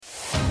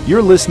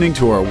You're listening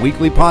to our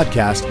weekly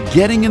podcast,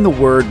 Getting in the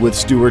Word with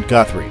Stuart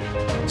Guthrie.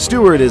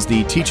 Stuart is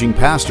the teaching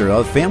pastor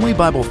of Family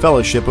Bible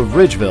Fellowship of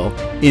Ridgeville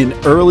in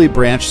Early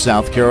Branch,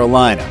 South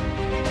Carolina.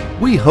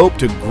 We hope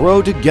to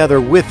grow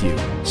together with you,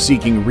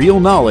 seeking real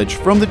knowledge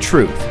from the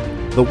truth,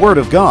 the Word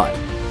of God.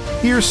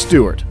 Here's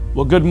Stuart.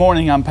 Well, good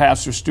morning. I'm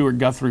Pastor Stuart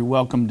Guthrie.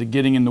 Welcome to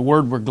Getting in the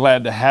Word. We're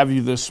glad to have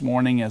you this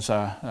morning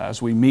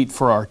as we meet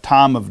for our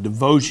time of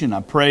devotion. I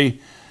pray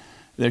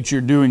that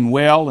you're doing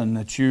well and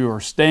that you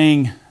are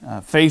staying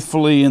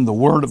faithfully in the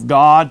Word of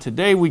God.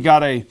 Today we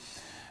got a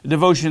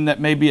devotion that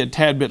may be a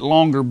tad bit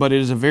longer, but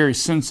it is a very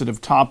sensitive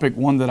topic,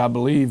 one that I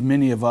believe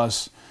many of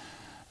us,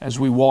 as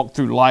we walk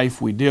through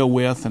life, we deal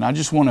with. And I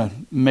just want to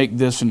make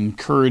this an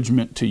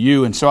encouragement to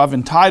you. And so I've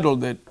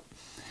entitled it,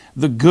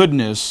 The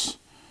Goodness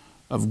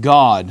of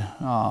God.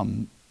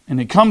 And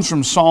it comes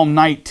from Psalm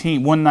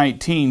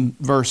 119,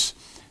 verse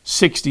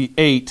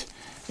 68.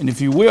 And if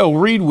you will,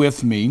 read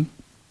with me.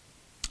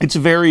 It's a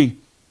very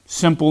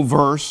simple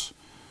verse,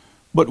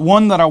 but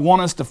one that I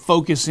want us to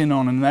focus in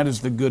on, and that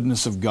is the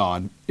goodness of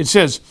God. It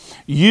says,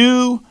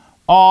 "You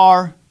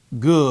are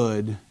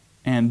good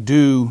and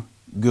do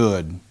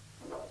good."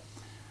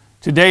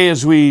 Today,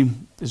 as we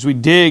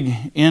dig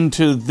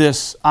into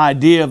this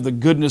idea of the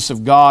goodness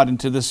of God,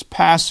 into this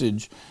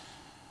passage,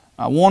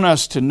 I want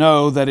us to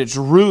know that it's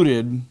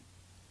rooted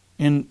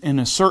in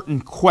a certain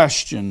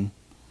question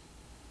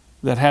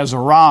that has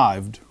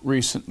arrived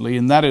recently,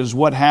 and that is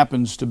what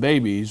happens to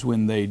babies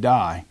when they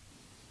die.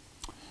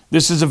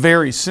 This is a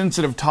very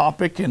sensitive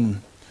topic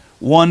and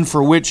one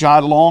for which I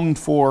longed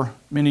for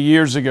many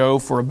years ago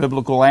for a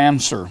biblical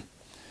answer.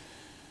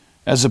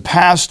 As a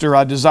pastor,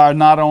 I desire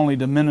not only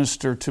to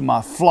minister to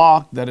my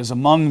flock that is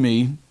among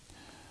me,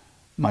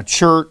 my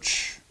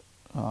church,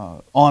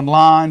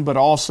 online, but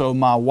also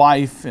my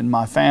wife and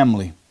my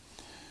family.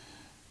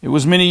 It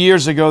was many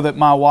years ago that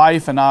my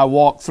wife and I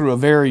walked through a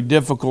very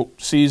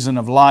difficult season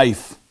of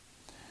life.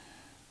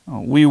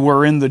 We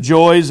were in the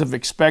joys of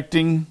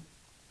expecting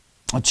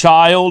a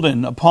child,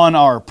 and upon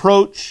our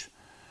approach,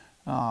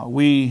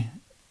 we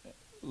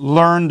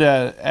learned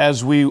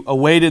as we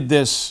awaited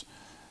this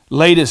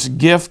latest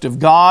gift of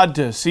God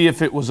to see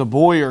if it was a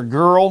boy or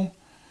girl,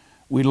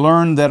 we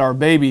learned that our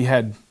baby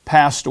had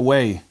passed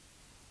away.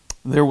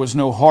 There was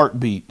no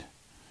heartbeat.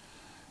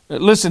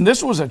 Listen,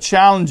 this was a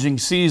challenging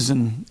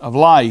season of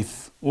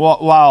life.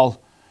 While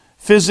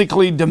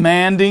physically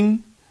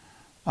demanding,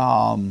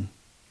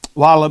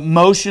 while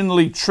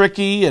emotionally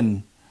tricky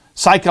and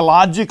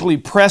psychologically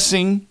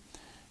pressing,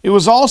 it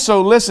was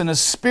also, listen, a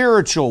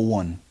spiritual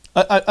one,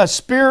 a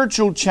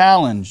spiritual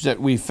challenge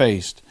that we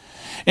faced.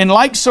 And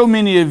like so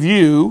many of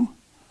you,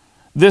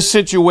 this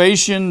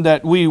situation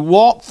that we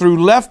walked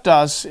through left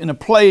us in a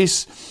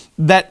place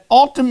that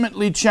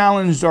ultimately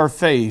challenged our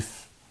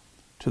faith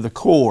to the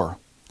core.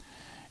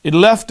 It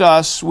left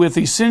us with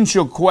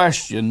essential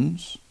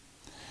questions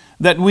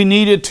that we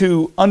needed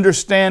to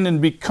understand and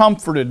be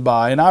comforted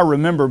by. And I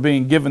remember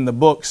being given the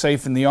book,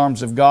 Safe in the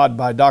Arms of God,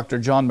 by Dr.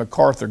 John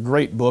MacArthur.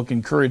 Great book.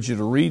 Encourage you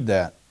to read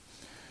that.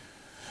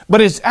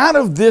 But it's out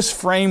of this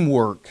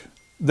framework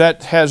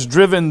that has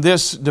driven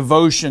this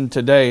devotion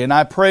today. And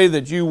I pray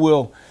that you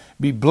will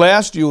be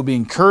blessed, you will be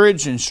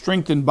encouraged and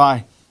strengthened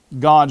by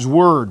God's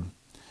Word.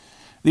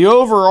 The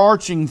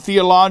overarching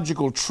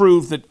theological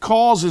truth that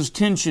causes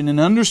tension in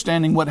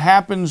understanding what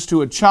happens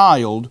to a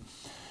child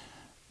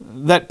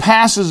that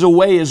passes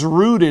away is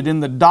rooted in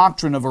the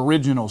doctrine of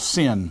original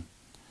sin.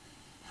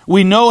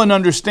 We know and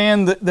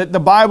understand that the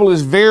Bible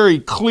is very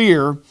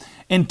clear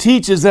and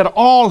teaches that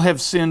all have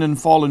sinned and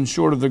fallen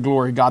short of the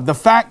glory of God. The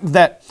fact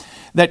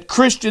that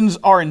Christians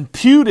are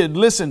imputed,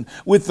 listen,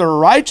 with the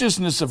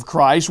righteousness of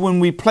Christ when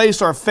we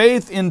place our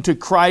faith into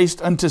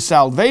Christ unto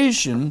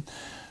salvation.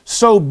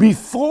 So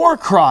before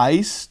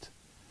Christ,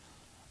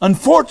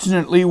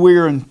 unfortunately, we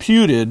are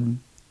imputed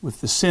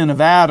with the sin of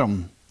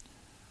Adam,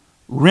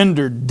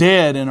 rendered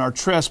dead in our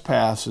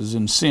trespasses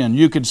and sin.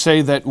 You could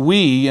say that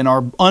we, in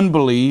our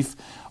unbelief,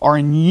 are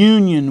in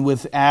union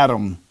with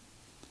Adam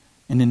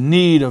and in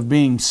need of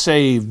being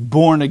saved,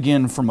 born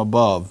again from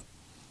above.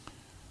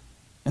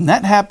 And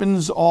that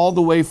happens all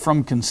the way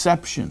from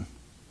conception.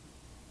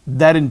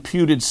 That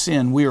imputed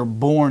sin, we are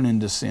born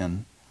into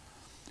sin.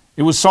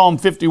 It was Psalm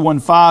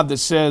 51:5 that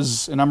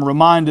says, and I'm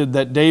reminded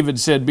that David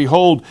said,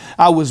 "Behold,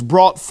 I was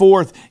brought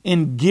forth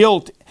in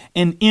guilt,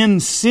 and in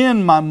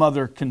sin my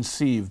mother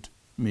conceived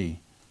me."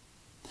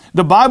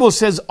 The Bible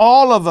says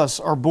all of us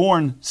are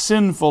born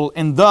sinful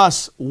and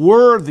thus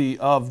worthy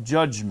of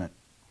judgment.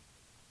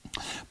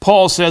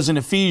 Paul says in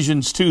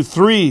Ephesians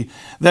 2:3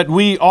 that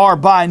we are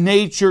by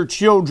nature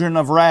children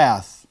of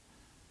wrath.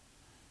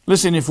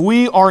 Listen, if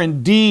we are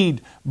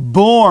indeed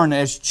born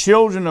as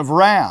children of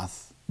wrath,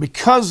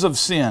 because of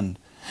sin.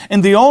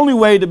 And the only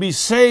way to be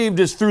saved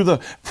is through the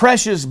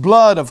precious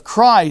blood of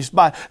Christ,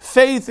 by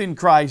faith in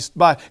Christ,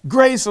 by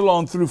grace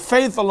alone, through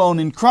faith alone,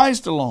 in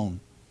Christ alone.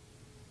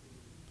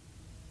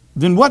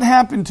 Then what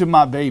happened to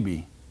my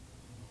baby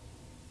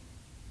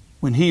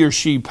when he or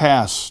she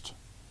passed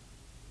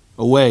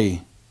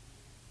away?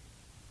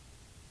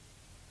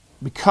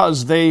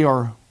 Because they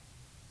are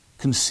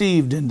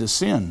conceived into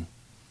sin.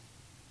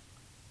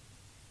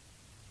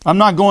 I'm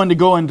not going to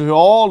go into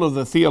all of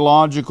the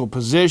theological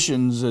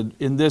positions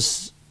in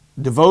this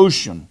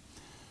devotion,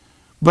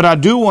 but I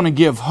do want to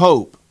give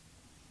hope,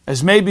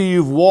 as maybe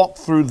you've walked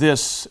through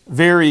this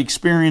very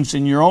experience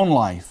in your own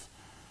life.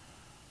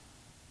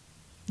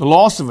 The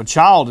loss of a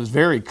child is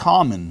very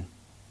common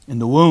in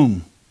the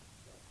womb.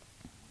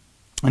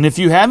 And if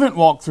you haven't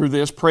walked through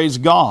this, praise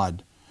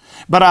God.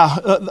 But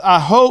I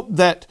hope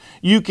that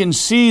you can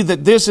see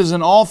that this is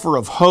an offer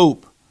of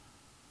hope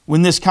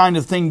when this kind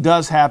of thing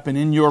does happen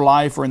in your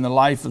life or in the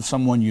life of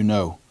someone you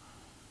know.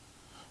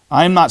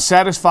 I am not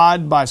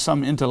satisfied by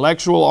some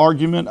intellectual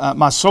argument.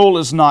 My soul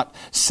is not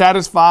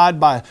satisfied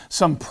by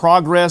some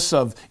progress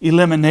of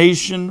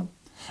elimination.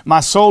 My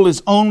soul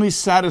is only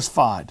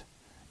satisfied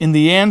in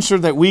the answer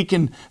that we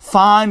can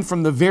find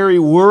from the very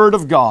Word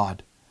of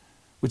God,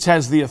 which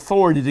has the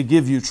authority to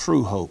give you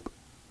true hope.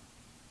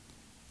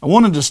 I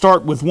wanted to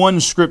start with one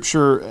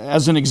scripture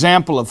as an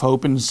example of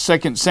hope in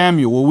 2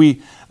 Samuel, where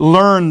we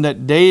learn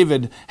that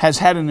David has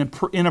had an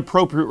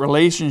inappropriate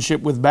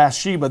relationship with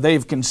Bathsheba.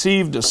 They've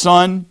conceived a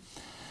son,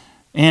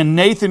 and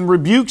Nathan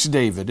rebukes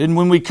David. And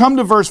when we come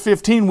to verse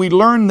 15, we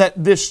learn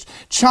that this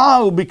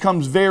child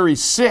becomes very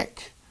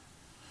sick.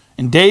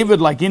 And David,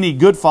 like any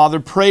good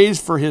father,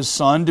 prays for his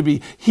son to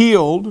be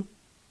healed.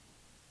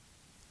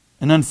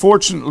 And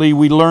unfortunately,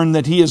 we learn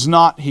that he is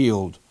not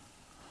healed.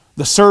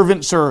 The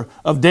servants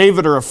of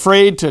David are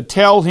afraid to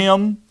tell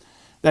him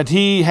that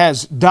he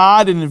has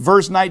died. And in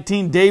verse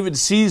 19, David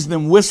sees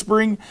them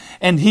whispering,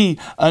 and he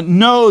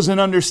knows and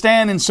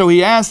understands. And so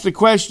he asks the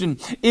question,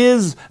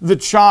 is the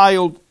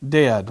child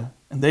dead?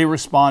 And they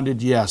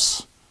responded,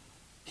 yes,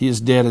 he is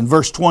dead. In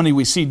verse 20,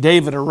 we see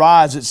David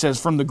arise, it says,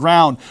 from the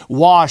ground,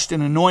 washed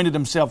and anointed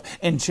himself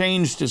and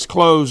changed his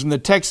clothes. And the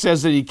text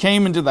says that he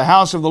came into the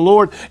house of the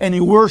Lord and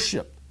he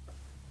worshiped.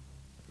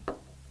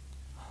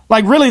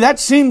 Like really, that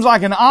seems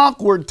like an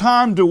awkward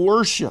time to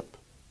worship.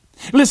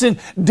 Listen,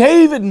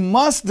 David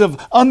must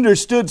have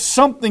understood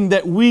something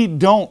that we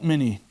don't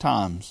many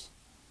times.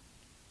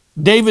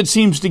 David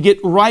seems to get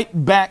right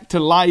back to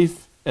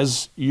life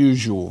as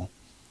usual.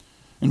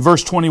 In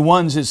verse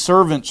 21, his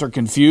servants are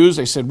confused.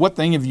 They said, what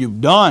thing have you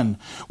done?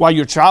 While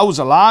your child was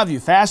alive, you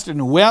fasted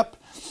and wept.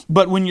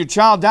 But when your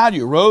child died,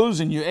 you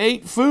rose and you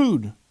ate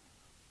food.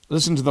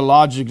 Listen to the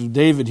logic of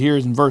David here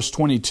in verse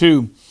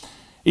 22.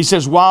 He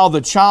says, while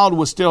the child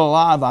was still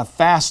alive, I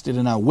fasted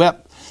and I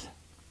wept.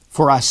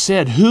 For I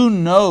said, who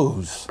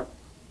knows?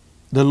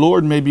 The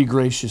Lord may be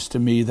gracious to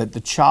me that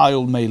the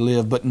child may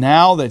live. But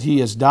now that he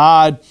has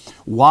died,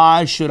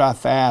 why should I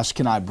fast?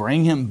 Can I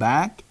bring him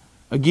back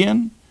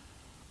again?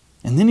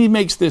 And then he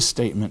makes this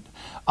statement,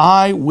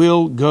 I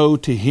will go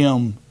to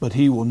him, but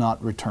he will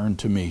not return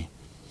to me.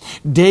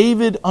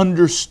 David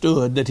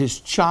understood that his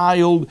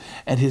child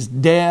at his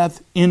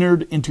death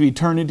entered into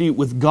eternity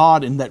with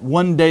God, and that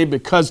one day,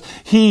 because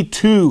he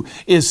too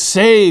is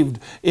saved,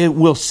 it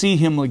will see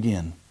him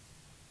again.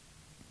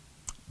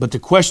 But the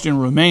question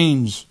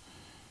remains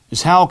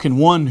is, how can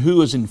one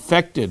who is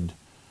infected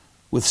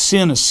with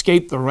sin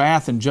escape the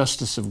wrath and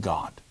justice of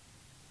God?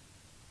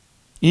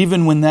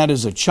 Even when that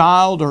is a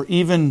child, or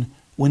even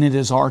when it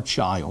is our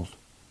child.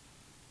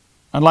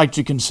 I'd like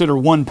to consider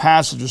one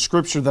passage of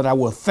Scripture that I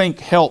will think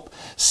help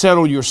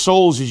settle your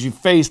souls as you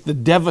face the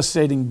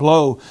devastating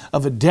blow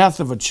of a death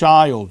of a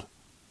child.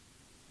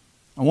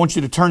 I want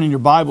you to turn in your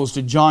Bibles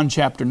to John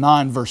chapter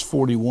 9, verse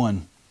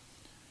 41.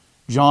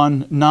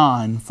 John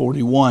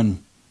 9:41.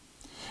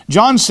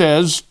 John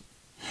says,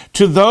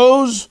 to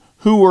those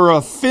who were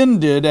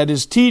offended at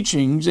his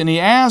teachings, and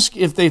he asked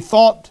if they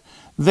thought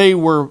they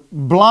were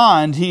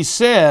blind, he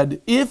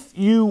said, if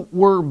you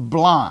were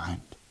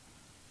blind,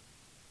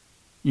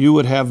 you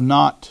would have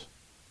not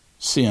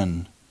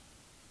sinned.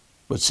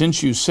 But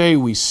since you say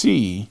we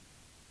see,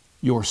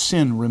 your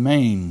sin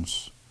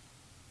remains.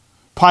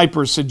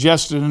 Piper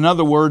suggested, in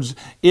other words,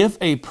 if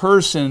a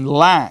person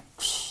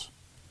lacks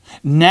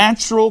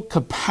natural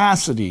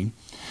capacity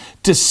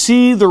to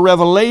see the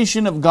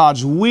revelation of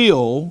God's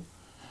will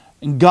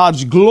and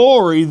God's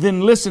glory,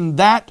 then listen,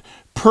 that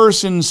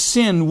person's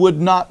sin would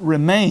not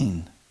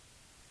remain.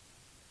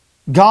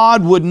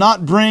 God would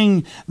not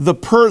bring the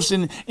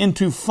person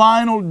into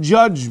final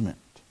judgment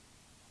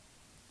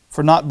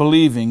for not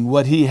believing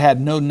what he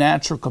had no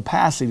natural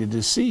capacity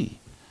to see.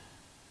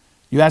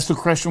 You ask the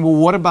question, well,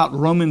 what about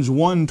Romans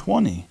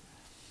 1:20?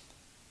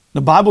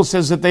 The Bible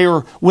says that they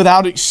are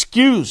without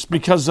excuse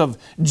because of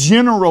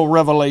general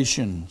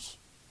revelations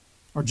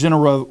or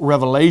general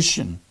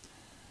revelation.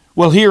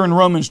 Well, here in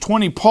Romans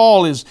 20,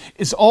 Paul is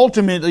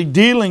ultimately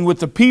dealing with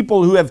the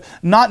people who have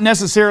not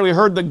necessarily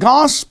heard the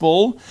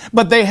gospel,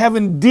 but they have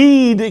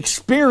indeed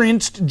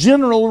experienced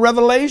general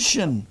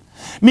revelation.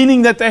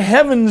 Meaning that the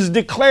heavens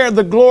declare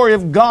the glory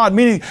of God.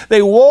 Meaning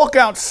they walk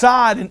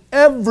outside and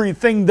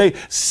everything they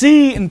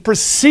see and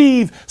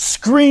perceive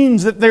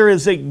screams that there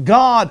is a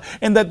God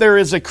and that there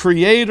is a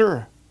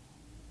Creator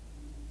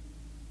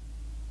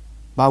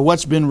by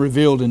what's been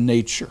revealed in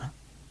nature.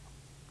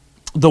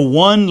 The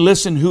one,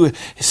 listen, who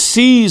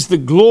sees the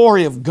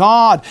glory of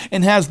God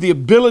and has the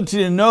ability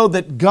to know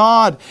that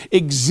God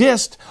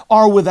exists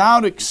are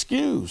without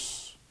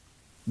excuse.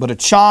 But a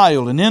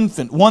child, an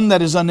infant, one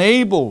that is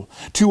unable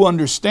to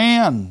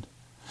understand.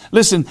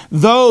 Listen,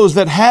 those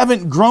that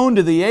haven't grown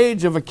to the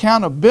age of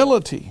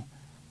accountability,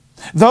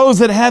 those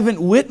that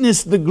haven't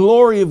witnessed the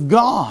glory of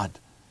God,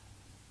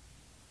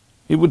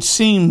 it would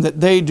seem that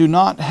they do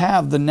not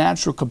have the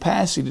natural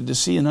capacity to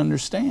see and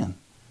understand.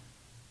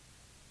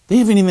 They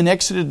haven't even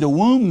exited the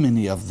womb,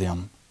 many of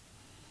them.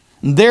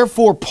 And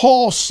therefore,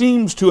 Paul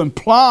seems to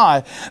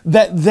imply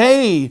that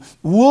they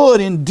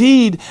would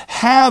indeed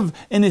have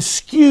an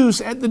excuse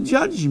at the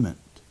judgment.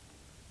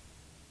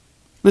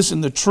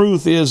 Listen, the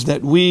truth is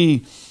that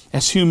we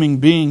as human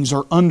beings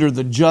are under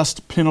the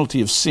just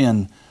penalty of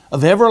sin,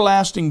 of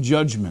everlasting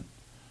judgment.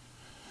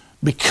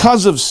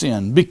 Because of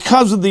sin,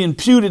 because of the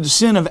imputed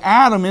sin of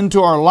Adam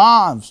into our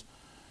lives,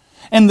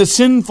 and the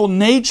sinful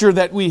nature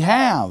that we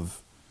have.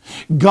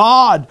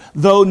 God,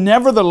 though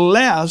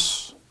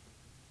nevertheless,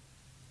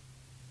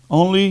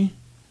 only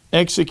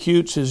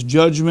executes His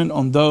judgment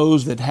on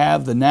those that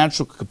have the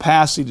natural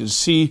capacity to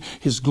see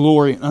His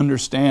glory and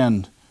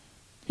understand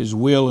His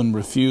will and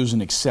refuse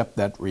and accept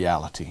that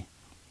reality.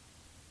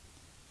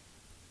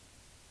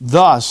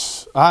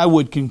 Thus, I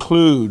would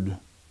conclude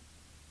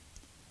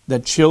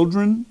that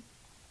children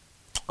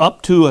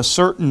up to a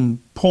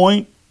certain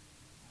point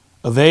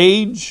of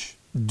age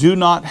do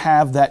not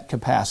have that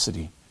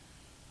capacity.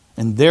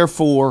 And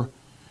therefore,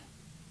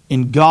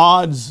 in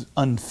God's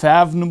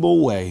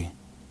unfathomable way,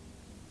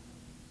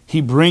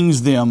 He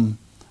brings them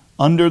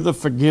under the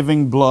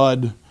forgiving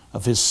blood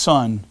of His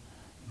Son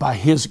by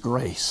His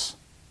grace.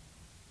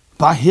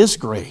 By His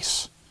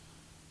grace.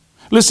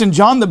 Listen,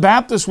 John the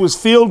Baptist was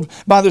filled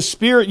by the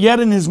Spirit yet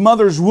in his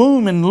mother's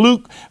womb in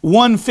Luke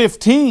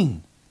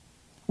 1:15,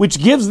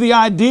 which gives the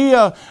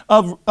idea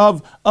of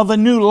a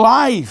new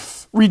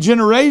life,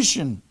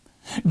 regeneration.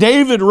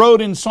 David wrote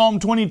in Psalm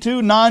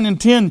 22, 9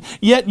 and 10,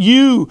 "Yet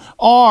you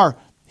are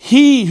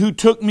He who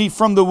took me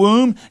from the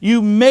womb.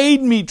 You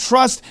made me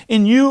trust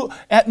in you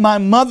at my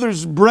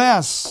mother's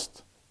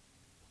breast.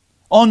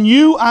 On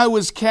you I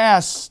was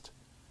cast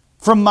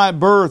from my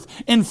birth,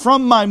 and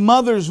from my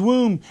mother's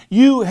womb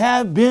you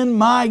have been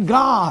my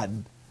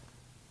God."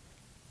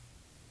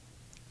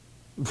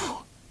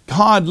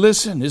 God,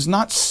 listen, is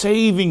not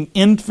saving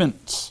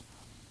infants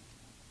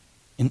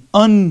and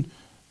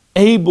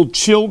unable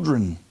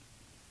children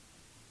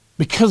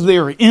because they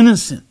are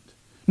innocent.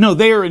 No,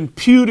 they are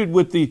imputed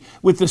with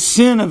the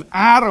sin of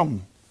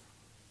Adam.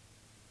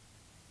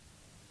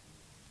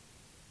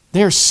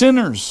 They are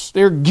sinners.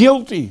 They are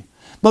guilty.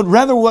 But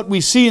rather what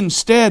we see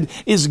instead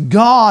is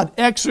God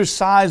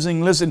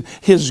exercising, listen,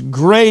 His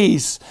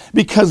grace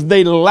because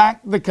they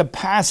lack the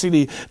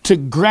capacity to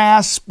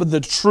grasp the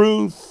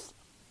truth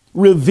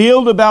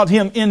revealed about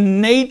Him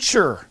in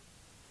nature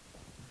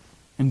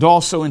and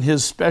also in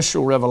His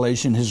special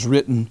revelation, His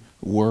written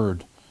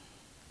Word.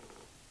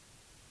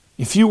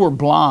 If you were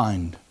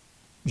blind,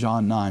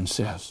 John 9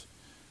 says,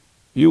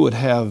 you would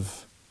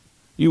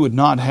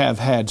not have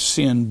had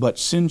sin, but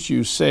since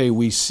you say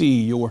we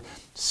see, your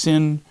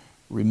sin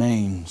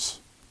remains.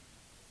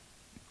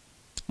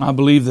 I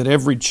believe that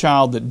every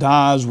child that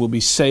dies will be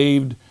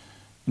saved,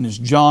 and as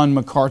John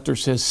MacArthur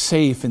says,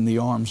 safe in the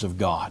arms of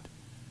God.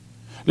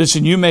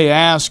 Listen, you may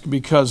ask,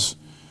 because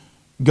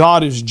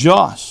God is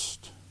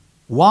just,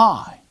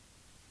 why?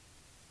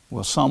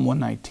 Well, Psalm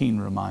 119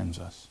 reminds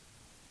us.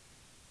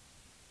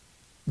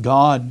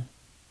 God,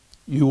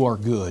 you are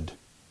good,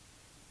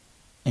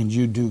 and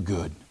you do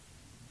good.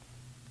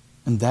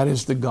 And that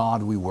is the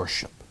God we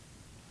worship.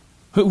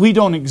 We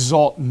don't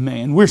exalt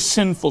man. We're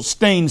sinful,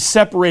 stained,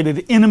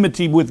 separated,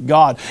 enmity with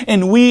God.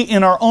 And we,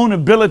 in our own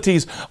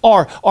abilities,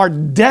 are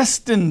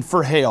destined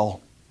for hell.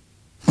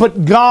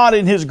 But God,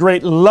 in His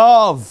great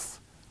love,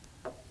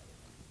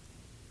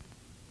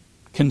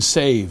 can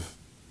save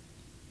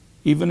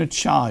even a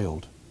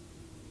child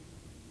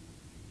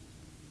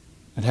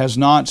that has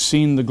not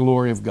seen the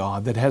glory of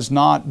God, that has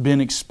not been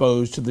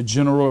exposed to the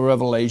general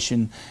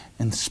revelation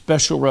and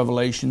special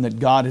revelation that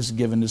God has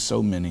given to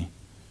so many.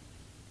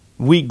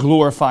 We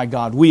glorify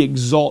God. We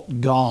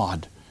exalt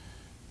God.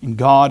 And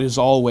God is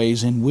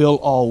always and will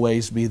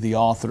always be the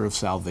author of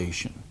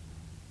salvation.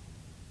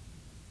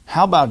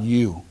 How about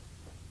you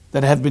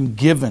that have been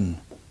given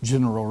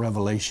general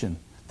revelation,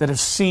 that have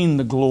seen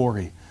the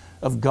glory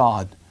of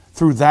God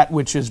through that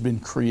which has been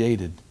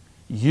created?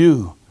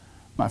 You,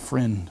 my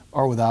friend,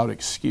 are without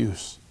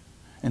excuse.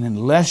 And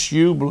unless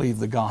you believe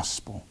the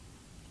gospel,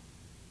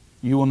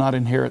 you will not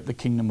inherit the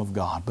kingdom of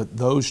God. But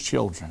those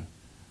children,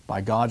 by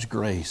God's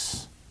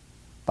grace,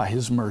 by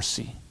His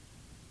mercy,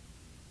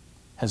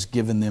 has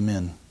given them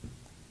in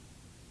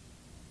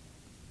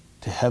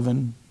to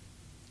heaven,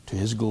 to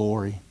His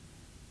glory,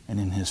 and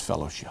in His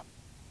fellowship.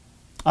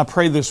 I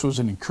pray this was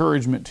an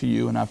encouragement to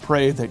you, and I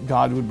pray that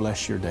God would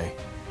bless your day.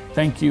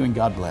 Thank you, and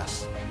God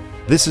bless.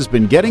 This has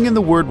been Getting in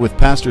the Word with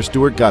Pastor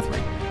Stuart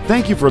Guthrie.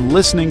 Thank you for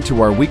listening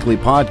to our weekly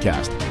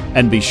podcast.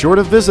 And be sure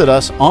to visit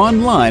us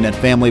online at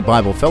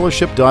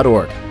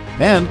familybiblefellowship.org.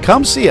 And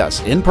come see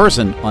us in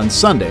person on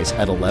Sundays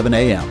at 11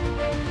 a.m.